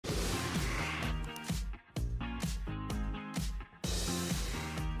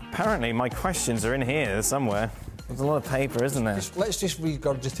Apparently, my questions are in here somewhere. There's a lot of paper, isn't there? Let's just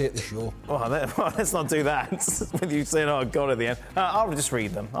regurgitate the show. Well, let's not do that. With you saying, "Oh God," at the end. I'll just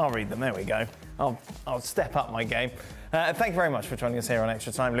read them. I'll read them. There we go. I'll step up my game. Thank you very much for joining us here on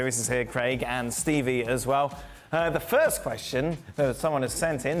Extra Time. Lewis is here, Craig, and Stevie as well. The first question that someone has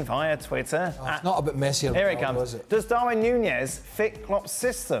sent in via Twitter. It's not about Messi or Here it Ronaldo, comes. is it? Does Darwin Nunez fit Klopp's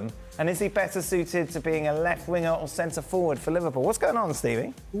system? And is he better suited to being a left winger or centre forward for Liverpool? What's going on,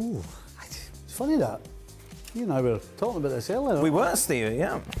 Stevie? Ooh, it's funny that. You and I were talking about this earlier. We were, Stevie,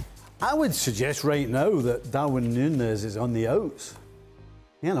 yeah. I would suggest right now that Darwin Nunez is on the outs.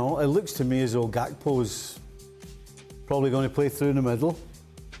 You know, it looks to me as though Gakpo's probably going to play through in the middle.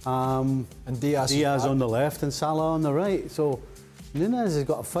 And Diaz on the left and Salah on the right. So Nunez has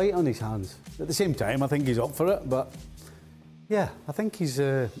got a fight on his hands. At the same time, I think he's up for it. But yeah, I think he's.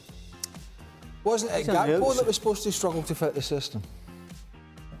 Wasn't it Gakpo that was supposed to struggle to fit the system?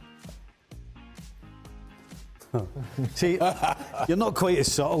 See, you're not quite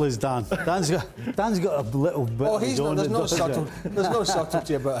as subtle as Dan. Dan's got a little bit. Oh, he's not. There's no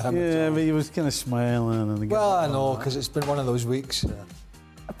subtlety about him. Yeah, but he was kind of smiling. And well, I know, because it's been one of those weeks. Yeah.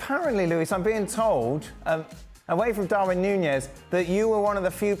 Apparently, Lewis, I'm being told, away from Darwin Nunez, that you were one of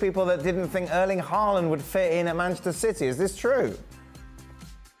the few people that didn't think Erling Haaland would fit in at Manchester City. Is this true?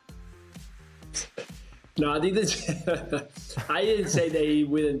 No, I didn't say that he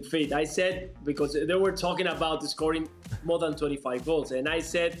wouldn't fit. I said, because they were talking about scoring more than 25 goals. And I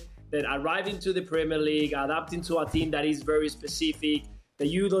said that arriving to the Premier League, adapting to a team that is very specific, that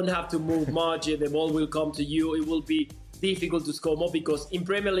you don't have to move much, the ball will come to you. It will be difficult to score more because in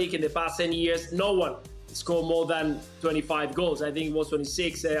Premier League in the past 10 years, no one scored more than 25 goals. I think it was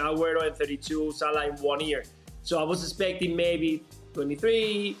 26, Agüero and 32, Salah in 1 year. So I was expecting maybe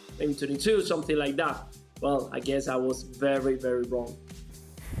 23, maybe 22, something like that. Well, I guess I was very, very wrong.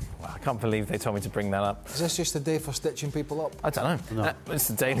 Well, I can't believe they told me to bring that up. Is this just a day for stitching people up? I don't know. No. It's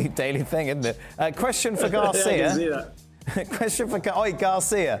a daily thing, isn't it? Question for Garcia. Yeah, I can see that. Question for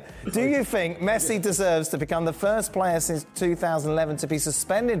Garcia. Do you think Messi deserves to become the first player since 2011 to be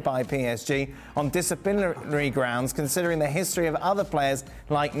suspended by PSG on disciplinary grounds, considering the history of other players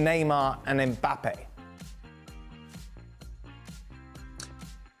like Neymar and Mbappe?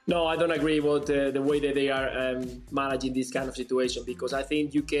 No, I don't agree with the way that they are managing this kind of situation, because I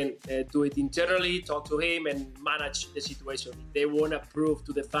think you can do it internally, talk to him and manage the situation. If they want to prove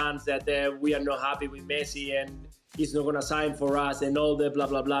to the fans that we are not happy with Messi and he's not going to sign for us and all the blah,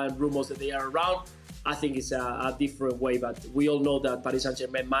 blah, blah and rumors that they are around, I think it's a different way. But we all know that Paris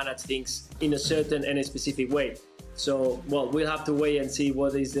Saint-Germain manage things in a certain and a specific way. So, well, we'll have to wait and see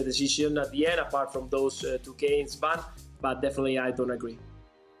what is the decision at the end, apart from those 2 games ban. But definitely I don't agree.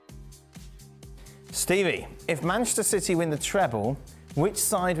 Stevie, if Manchester City win the treble, which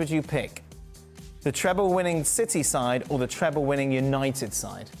side would you pick? The treble-winning City side or the treble-winning United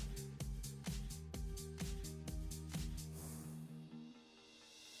side?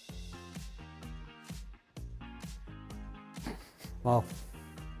 Well,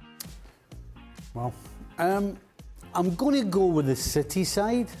 I'm going to go with the City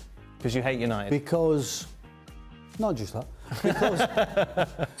side. Because you hate United? Because, not just that.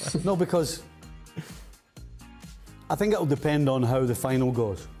 Because, no, because I think it'll depend on how the final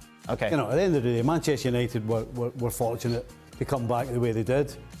goes. Okay. You know, at the end of the day, Manchester United were fortunate to come back the way they did.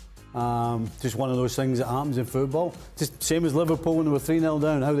 Just one of those things that happens in football. Just same as Liverpool when they were 3-0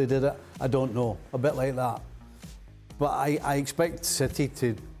 down. How they did it, I don't know. A bit like that. But I expect City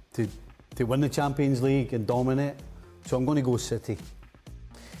to win the Champions League and dominate. So I'm going to go City.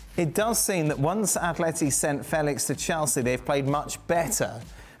 It does seem that once Atleti sent Felix to Chelsea, they've played much better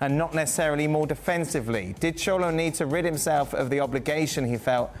and not necessarily more defensively. Did Cholo need to rid himself of the obligation he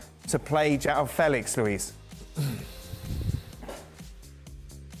felt to play Joao Felix, Luis?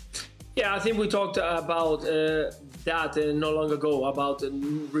 Yeah, I think we talked about that not long ago, about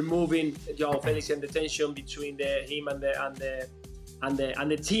removing Joao Felix and the tension between him and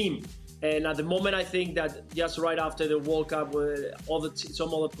the team. And at the moment, I think that just right after the World Cup,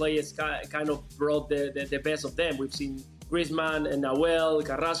 some other players kind of brought the best of them. We've seen Griezmann and Nahuel,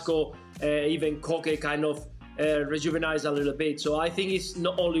 Carrasco, even Koke kind of rejuvenized a little bit. So I think it's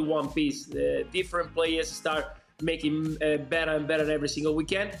not only one piece. Different players start making better and better every single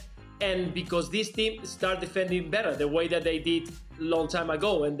weekend. And because this team start defending better the way that they did a long time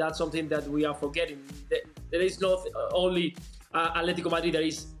ago. And that's something that we are forgetting. There is not only Atletico Madrid that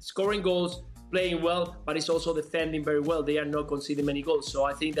is scoring goals, playing well, but it's also defending very well. They are not conceding many goals. So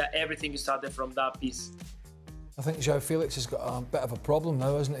I think that everything started from that piece. I think Joao Felix has got a bit of a problem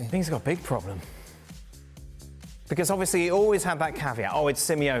now, hasn't he? I think he's got a big problem. Because obviously he always had that caveat, oh, it's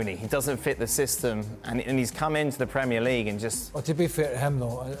Simeone, he doesn't fit the system, and he's come into the Premier League and just... Well, to be fair to him,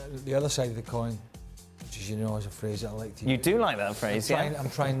 though, the other side of the coin, which, as you know, is a phrase that I like to use. You do like that phrase, I'm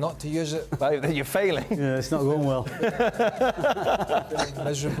trying not to use it. But you're failing. Yeah, it's not going well.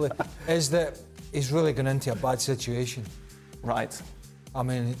 Miserably. Is that he's really gone into a bad situation. Right. I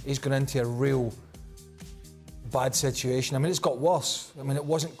mean, he's gone into a real bad situation. I mean, it's got worse. I mean, it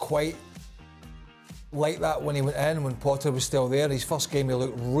wasn't quite like that when he went in, when Potter was still there. His first game, he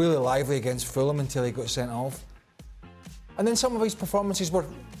looked really lively against Fulham until he got sent off. And then some of his performances were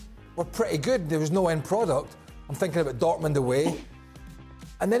pretty good. There was no end product. I'm thinking about Dortmund away.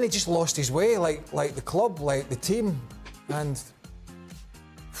 And then he just lost his way, like the club, like the team. And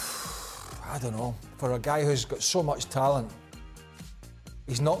I don't know, for a guy who's got so much talent,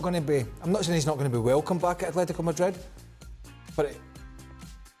 he's not going to be... I'm not saying he's not going to be welcome back at Atletico Madrid, but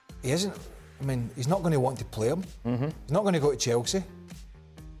he isn't... I mean, he's not going to want to play him. Mm-hmm. He's not going to go to Chelsea.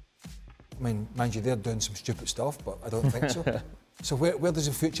 I mean, mind you, they're doing some stupid stuff, but I don't think so. So where does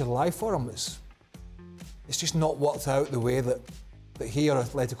the future lie for him? It's just not worked out the way that he or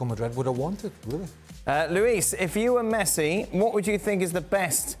Atletico Madrid would have wanted, really. Luis, if you were Messi, what would you think is the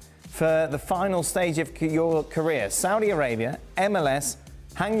best for the final stage of your career? Saudi Arabia, MLS,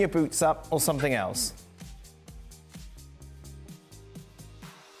 hang your boots up, or something else?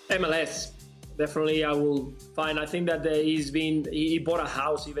 MLS. Definitely, I will find. I think that he bought a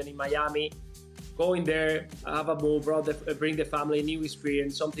house even in Miami. Going there, have a move, bring the family, new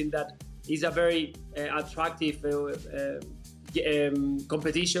experience, something that is a very attractive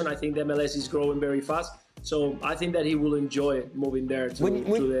competition. I think the MLS is growing very fast. So I think that he will enjoy moving there to the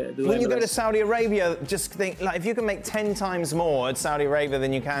MLS. When you go to Saudi Arabia, just think, like, if you can make 10 times more at Saudi Arabia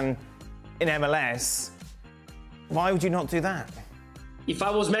than you can in MLS, why would you not do that? If I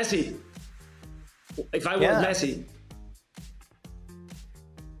was Messi, for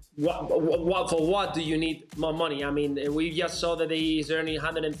what do you need more money? I mean, we just saw that he is earning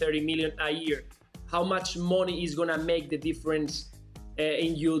 130 million a year. How much money is gonna make the difference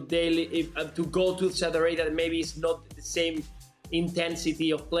in your daily to go to Saudi Arabia? Maybe it's not the same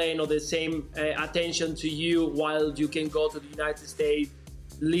intensity of playing or the same attention to you, while you can go to the United States,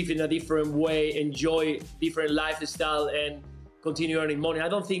 live in a different way, enjoy different lifestyle, and continue earning money. I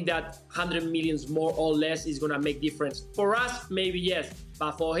don't think that 100 millions more or less is going to make difference. For us, maybe yes,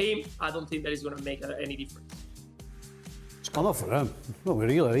 but for him, I don't think that is going to make any difference. It's not for him. No,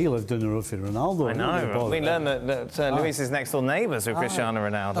 he lived down the road for Ronaldo. I know. We learned that Luis is next door neighbours with Cristiano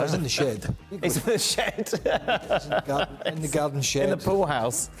Ronaldo. I was in the shed. He's in the shed. in the garden shed. In the pool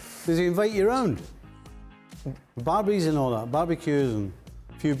house. Does he invite you around? Barbies and all that, barbecues and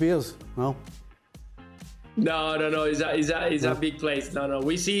a few beers? No? No. It's a big place. No.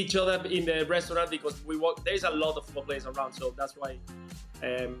 We see each other in the restaurant because we walk. There's a lot of football players around, so that's why.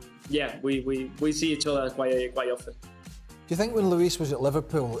 We see each other quite often. Do you think when Luis was at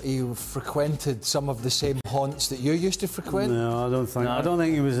Liverpool, he frequented some of the same haunts that you used to frequent? No, I don't think. No. I don't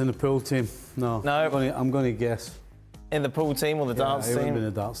think he was in the pool team. No. I'm going to guess. In the pool team or the darts team? He wouldn't be in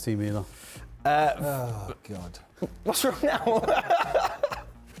the darts team either. Oh God! What's wrong now?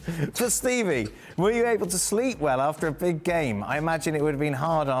 So Stevie, were you able to sleep well after a big game? I imagine it would have been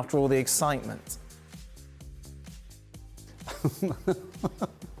hard after all the excitement.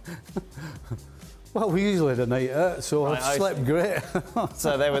 Well, we usually had a night out, so I slept great.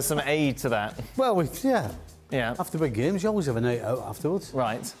 So there was some aid to that. Well, yeah. After big games, you always have a night out afterwards.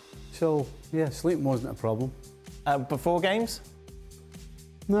 Right. So, yeah, sleeping wasn't a problem. Before games?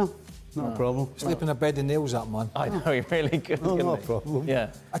 No. Not a problem. Sleep in a bed of nails, that man. I know, he really could. No, not a problem.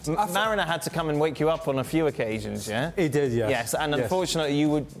 Yeah. Mariner had to come and wake you up on a few occasions, yeah? He did, yes. Yes, and unfortunately you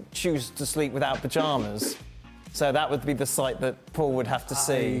would choose to sleep without pyjamas. So that would be the sight that Paul would have to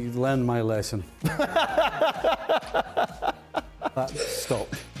see. I learned my lesson. That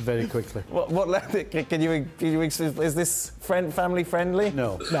stopped very quickly. What can you is this family friendly?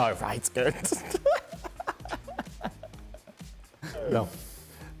 No. No, right, good. No.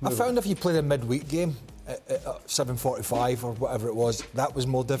 I found if you played a midweek game at 7:45 or whatever it was, that was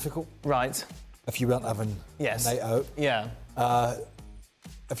more difficult. Right. If you weren't having a night out. Yeah.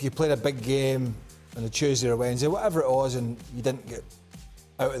 If you played a big game on a Tuesday or Wednesday, whatever it was, and you didn't get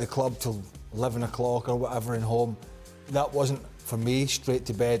out of the club till 11 o'clock or whatever and home, that wasn't, for me, straight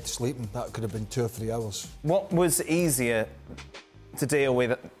to bed, sleeping. That could have been 2 or 3 hours. What was easier to deal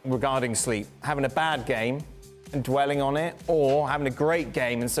with regarding sleep? Having a bad game and dwelling on it, or having a great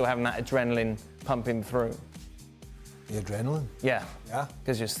game and still having that adrenaline pumping through? The adrenaline? Yeah. Yeah.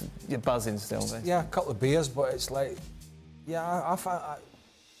 Because you're buzzing still. Basically. Yeah, a couple of beers, but it's like,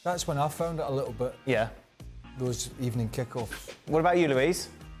 that's when I found it a little bit. Yeah. those evening kickoffs. What about you, Luis?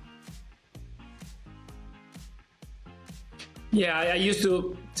 Yeah, I used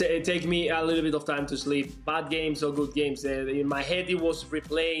to take me a little bit of time to sleep. Bad games or good games. In my head, it was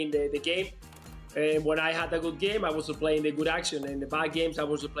replaying the game. And when I had a good game, I was replaying the good action. And the bad games, I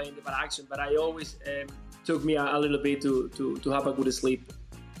was replaying the bad action. But I always took me a little bit to have a good sleep.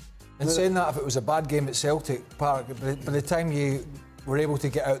 And saying that, if it was a bad game at Celtic Park, by the time you were able to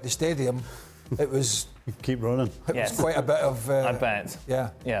get out the stadium, it was... Keep running. It was quite a bit of... I bet. Yeah.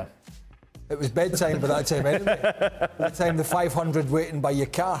 Yeah. It was bedtime by that time anyway. By the time the 500 waiting by your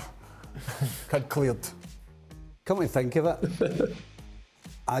car had cleared. Come to think of it,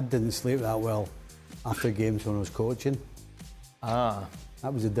 I didn't sleep that well after games when I was coaching. Ah.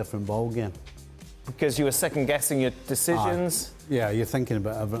 That was a different ball game. Because you were second-guessing your decisions? Yeah, you're thinking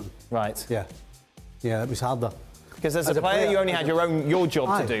about everything. Right. Yeah. Yeah, it was harder. Because as a player, you only had your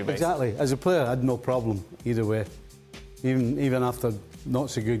job to do, basically. Exactly. As a player, I had no problem either way, even after not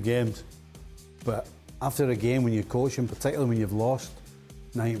so good games. But after a game, when you're coaching, particularly when you've lost,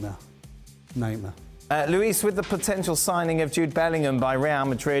 nightmare. Nightmare. Luis, with the potential signing of Jude Bellingham by Real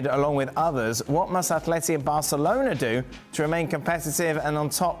Madrid, along with others, what must Atleti and Barcelona do to remain competitive and on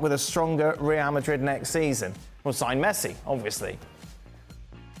top with a stronger Real Madrid next season? Well, sign Messi, obviously.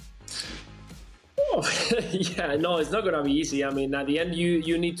 Oh, yeah, no, it's not going to be easy. I mean, at the end,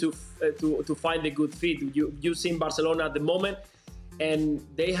 you need to find a good fit. You've seen Barcelona at the moment, and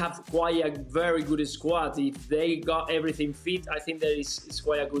they have quite a very good squad. If they got everything fit, I think that is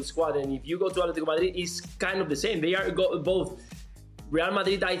quite a good squad. And if you go to Atletico Madrid, it's kind of the same. They are both. Real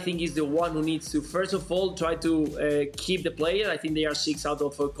Madrid, I think, is the one who needs to, first of all, try to keep the player. I think they are 6 out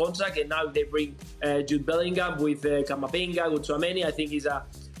of a contract, and now they bring Jude Bellingham with Camavinga, with Tchouaméni. I think is a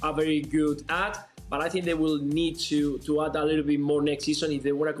very good add. But I think they will need to add a little bit more next season if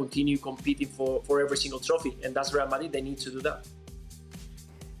they want to continue competing for every single trophy. And that's Real Madrid. They need to do that.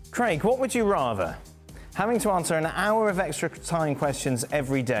 Craig, what would you rather? Having to answer an hour of extra time questions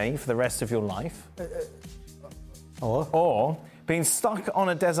every day for the rest of your life? Or being stuck on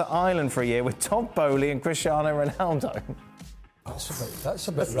a desert island for a year with Todd Boehly and Cristiano Ronaldo? That's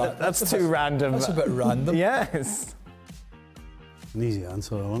a bit random. That's too random. That's a bit random. Yes. An easy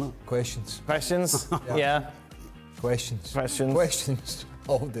answer, isn't it? Questions. Questions? Yeah. Questions. Questions. Questions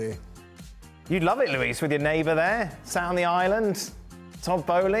all day. You'd love it, Luis, with your neighbour there, sat on the island, Todd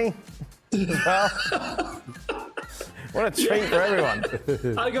Boehly. Well, what a treat for everyone.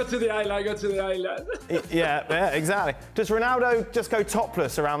 I go to the island. Yeah, exactly. Does Ronaldo just go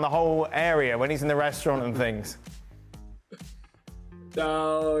topless around the whole area when he's in the restaurant and things?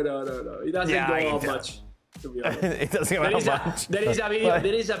 No. He doesn't go out much. To be honest. It doesn't go out much. There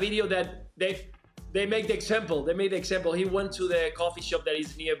is a video that they make the example. They made the example. He went to the coffee shop that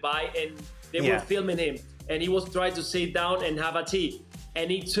is nearby, and they were filming him, and he was trying to sit down and have a tea, and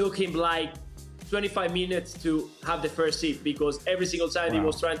it took him like 25 minutes to have the first seat, because every single time he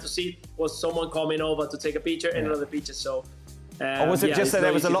was trying to sit was someone coming over to take a picture and another picture. So. Or was it just that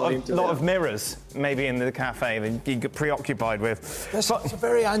there was a lot of mirrors, maybe in the cafe that he got preoccupied with? It's a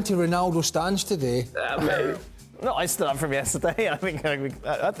very anti-Ronaldo stance today. No, I stood up from yesterday. I think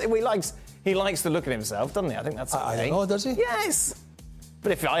he likes to look at himself, doesn't he? I think that's okay. I don't know, does he? Yes.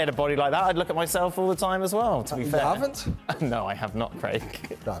 But if I had a body like that, I'd look at myself all the time as well, to be fair. You haven't? No, I have not, Craig.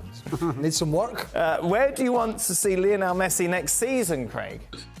 Need some work? Where do you want to see Lionel Messi next season, Craig?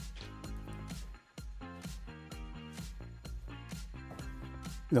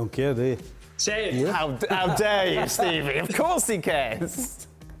 Don't care, do you? Say it. Yeah. How dare you, Stevie? Of course he cares.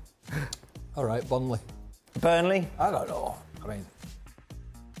 All right, Burnley. Burnley? I don't know. I mean,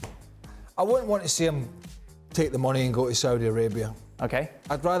 I wouldn't want to see him take the money and go to Saudi Arabia. Okay.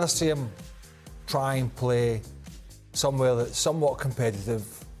 I'd rather see him try and play somewhere that's somewhat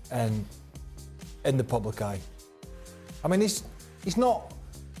competitive and in the public eye. I mean, he's not...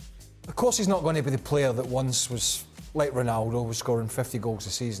 Of course he's not going to be the player that once was like Ronaldo, was scoring 50 goals a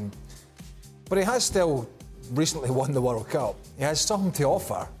season. But he has still recently won the World Cup. He has something to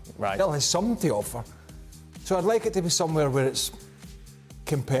offer. Right. Still has something to offer. So I'd like it to be somewhere where it's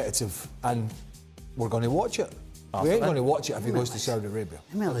competitive and we're going to watch it. We ain't going to watch it if he goes to Saudi Arabia.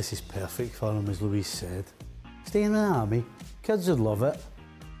 I mean, this is perfect for him, as Luis said. Stay in the army, kids would love it.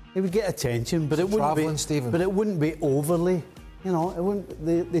 He would get attention, but it wouldn't be. Stephen. But it wouldn't be overly. You know, it wouldn't.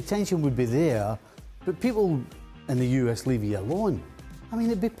 The attention would be there, but people in the US leave you alone. I mean,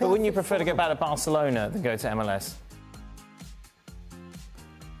 it'd be perfect. But wouldn't you prefer to go back to Barcelona than go to MLS?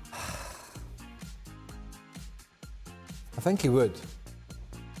 I think he would.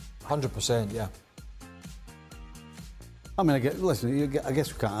 100%, yeah. I mean, listen, I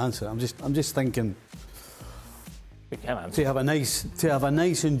guess we can't answer. I'm just thinking. Yeah, man. To have a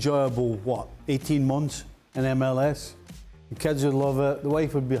nice, enjoyable 18 months in MLS. The kids would love it. The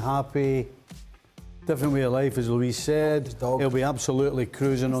wife would be happy. Different way of life, as Luis said. He'll be absolutely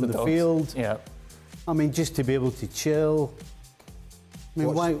cruising on the field. Yeah. I mean, just to be able to chill. I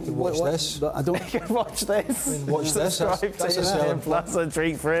mean, watch this. I don't. You can watch this. I mean, watch this. Subscribe to ESPN Plus, a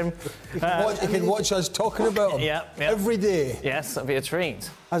treat for him. You can watch us talking about him every day. Yes, that'll be a treat.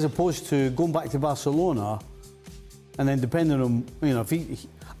 As opposed to going back to Barcelona, and then depending on, if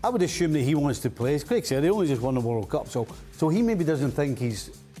I would assume that he wants to play. As Craig said, he only just won the World Cup, so he maybe doesn't think he's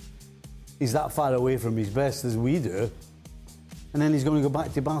that far away from his best as we do. And then he's going to go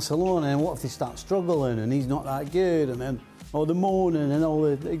back to Barcelona, and what if they start struggling and he's not that good, and then all the moaning and all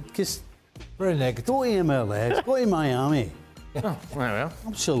the just very negative. Go to MLS, go to Miami. Oh, there we are.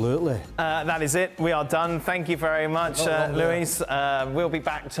 Absolutely. That is it. We are done. Thank you very much, Luis. We'll be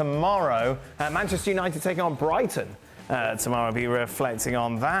back tomorrow. Manchester United taking on Brighton. Tomorrow I'll be reflecting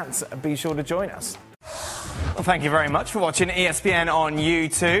on that. Be sure to join us. Well, thank you very much for watching ESPN on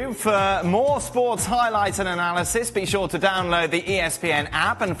YouTube. For more sports highlights and analysis, be sure to download the ESPN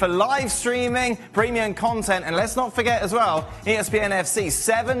app. And for live streaming, premium content, and let's not forget as well, ESPN FC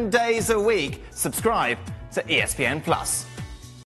 7 days a week. Subscribe to ESPN Plus.